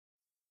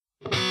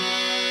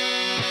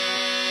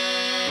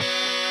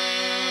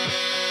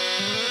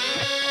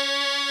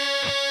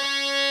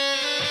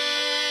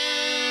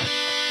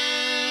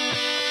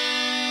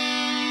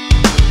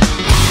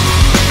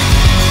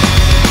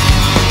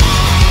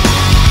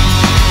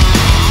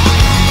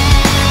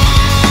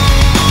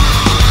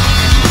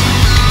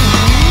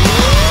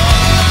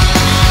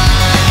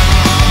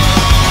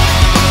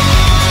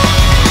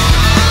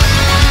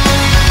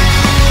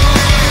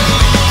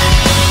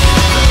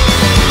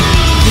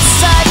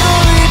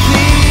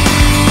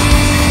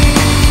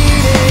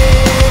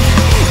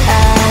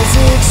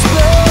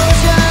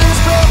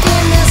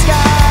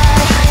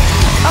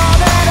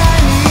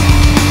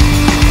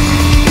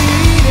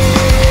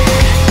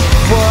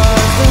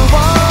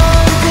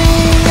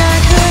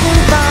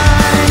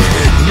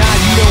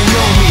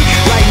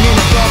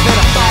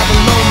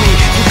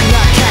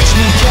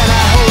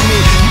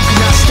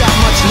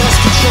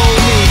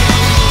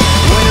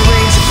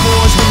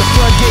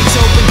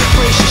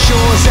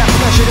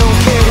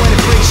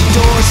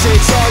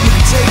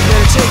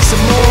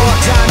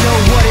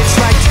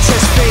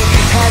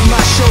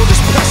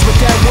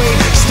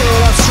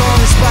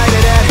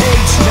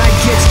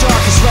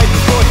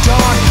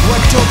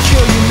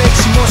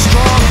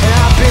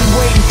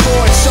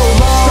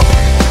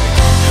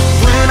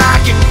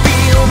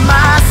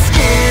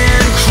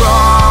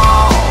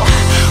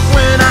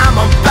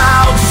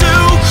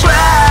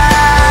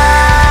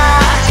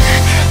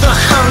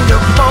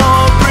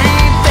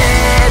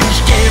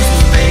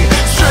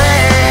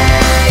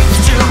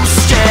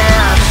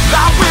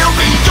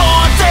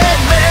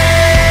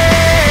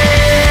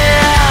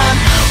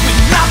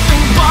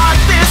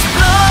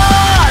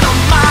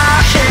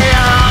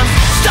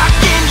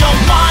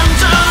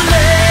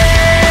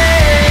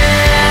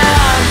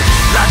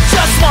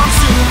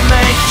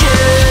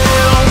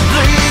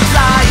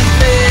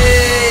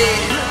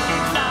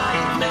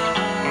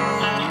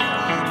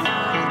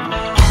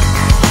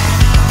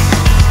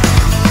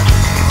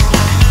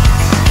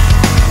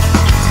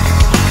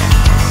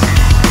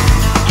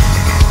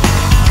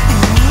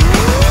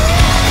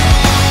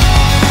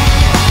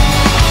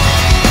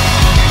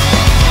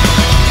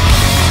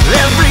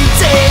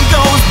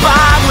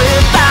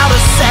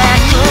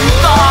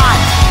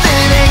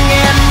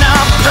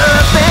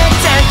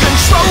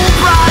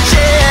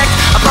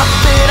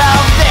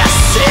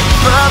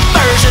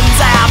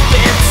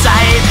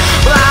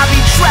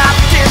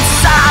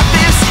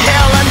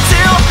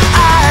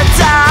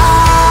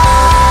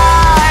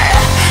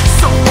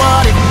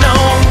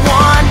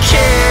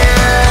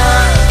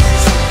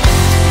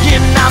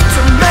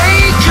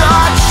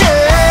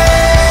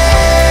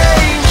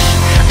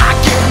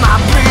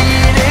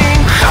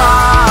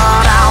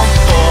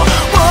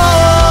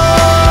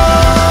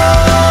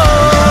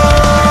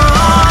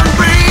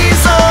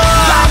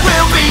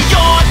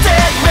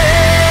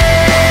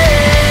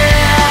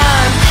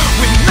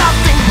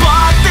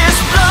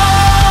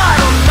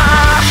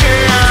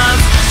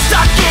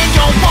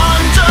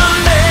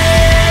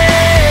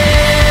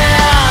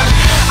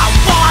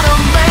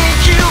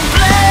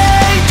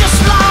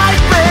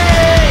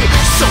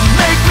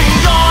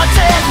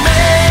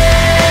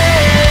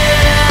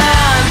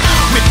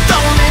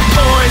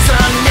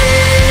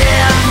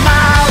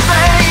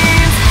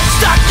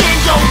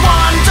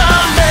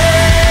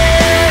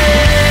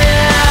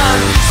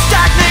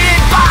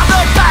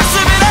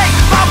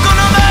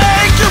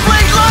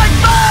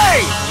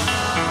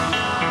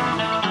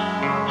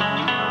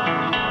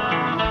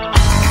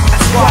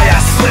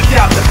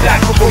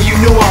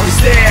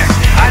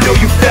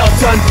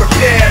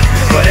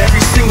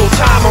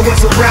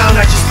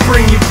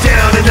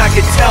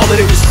could tell that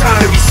it was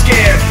time to be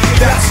scared.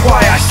 That's why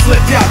I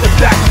slipped out the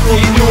back before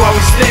you knew I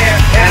was there.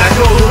 And I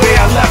know the way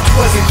I left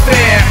wasn't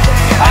fair.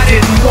 I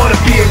didn't want to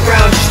be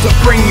around just to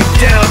bring you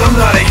down. I'm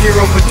not a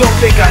hero, but don't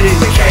think I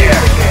didn't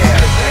care.